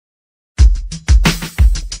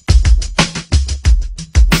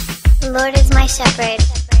Lord is my shepherd,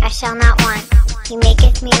 I shall not want. He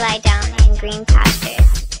maketh me lie down in green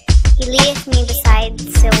pastures. He leadeth me beside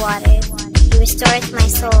still waters. He restoreth my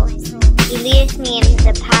soul. He leadeth me in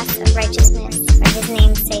the paths of righteousness for his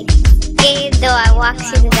name's sake. Yea, though I walk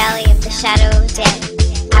through the valley of the shadow of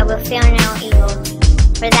death, I will fear no evil,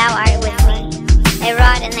 for thou art with me. Thy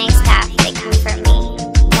rod and thy staff, they comfort me.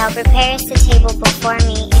 Thou preparest a table before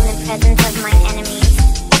me in the presence of mine enemies.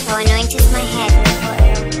 Thou anointest my head with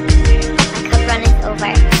oil. My cup runneth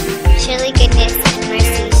over. Surely goodness and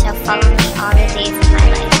mercy shall follow me all the days of my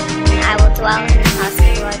life, and I will dwell in the house of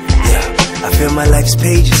the Lord forever. I fill my life's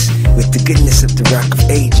pages with the goodness of the rock of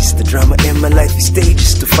ages. The drama in my life is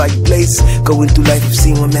stages to fight places. Going through life, I've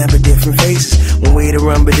seen one man but different faces. One way to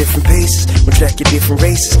run but different paces. One track at different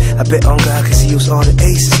races. I bet on God cause he used all the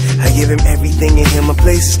aces. I give him everything and him my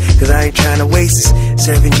places, cause I ain't trying to waste this.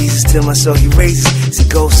 Serving Jesus till my soul he raises. See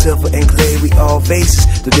gold, silver and clay, we all vases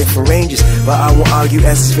through different ranges, but I won't argue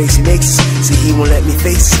as his face he makes us. See he won't let me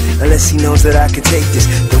face it unless he knows that I can take this.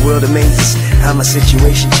 The world amazes how my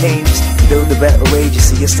situation changes. Though the battle rages,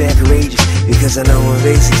 see I stand courageous because I know I'm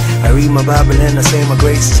basics. I read my Bible and I say my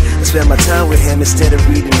graces. I spend my time with him instead of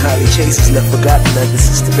reading Holly Chases. Left forgotten that this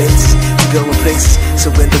is the basis to go in places. So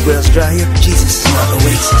when the well's dry up, Jesus is my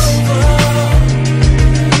oasis.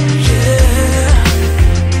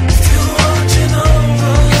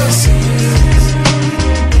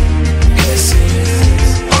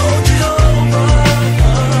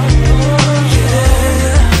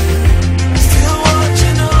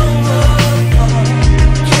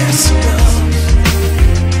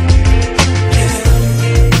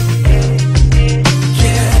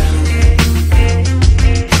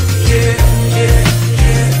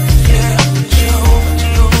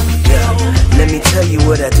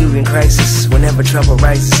 What I do in crisis, whenever trouble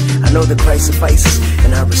rises, I know the Christ suffices,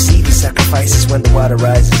 and I receive the sacrifices when the water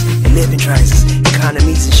rises, and living rises,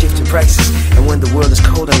 economies and shifting prices, and when the world is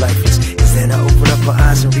cold and lifeless, it's then I open up my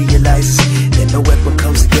eyes and realize that no weapon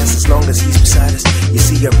comes against us as long as he's beside us. You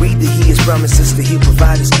see, I read that he has promised us that he'll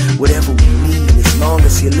provide us whatever we need, as long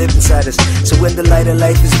as he'll live inside us. So when the light of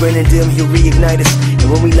life is burning dim, he'll reignite us,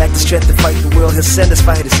 and when we lack the strength to fight the world, he'll send us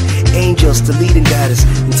fighters, angels to lead and guide us,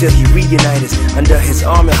 until he reunites us under his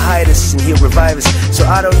arm and hide us, and he'll revive us. So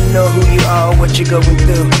I don't know who you are or what you're going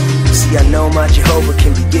through. See, I know my Jehovah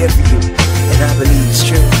can be there for you, and I believe it's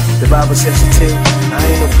true. The Bible says it too. I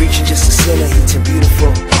ain't no preacher, just a sinner, he's too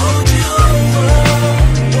beautiful. Oh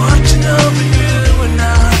Jehovah, watching over you and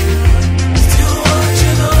I, still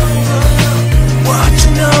watching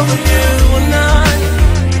over you and I.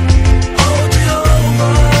 Oh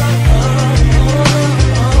Jehovah,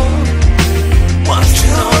 watching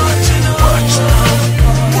over.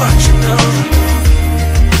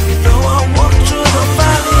 Though I walk through the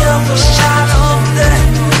valley of the shadow of death,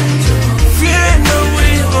 fearing no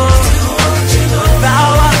evil, thou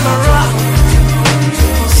art my rock,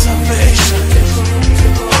 salvation.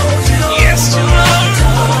 Yes, you are.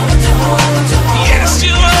 Yes,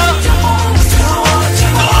 you are.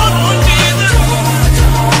 God on Jesus.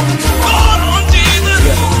 God on Jesus.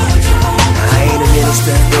 I ain't a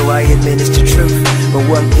minister, though I administer truth. But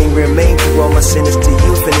one thing remains for all my sinners to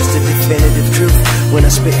youth, and it's the definitive truth. When I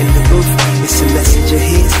spit in the booth, it's a message of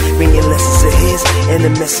his, bringing lessons of his, and the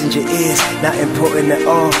messenger is not important at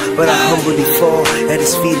all, but I humbly fall at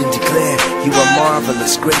his feet and declare, you are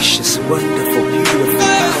marvelous, gracious, wonderful, beautiful,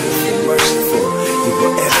 powerful, merciful, you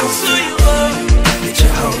are everything.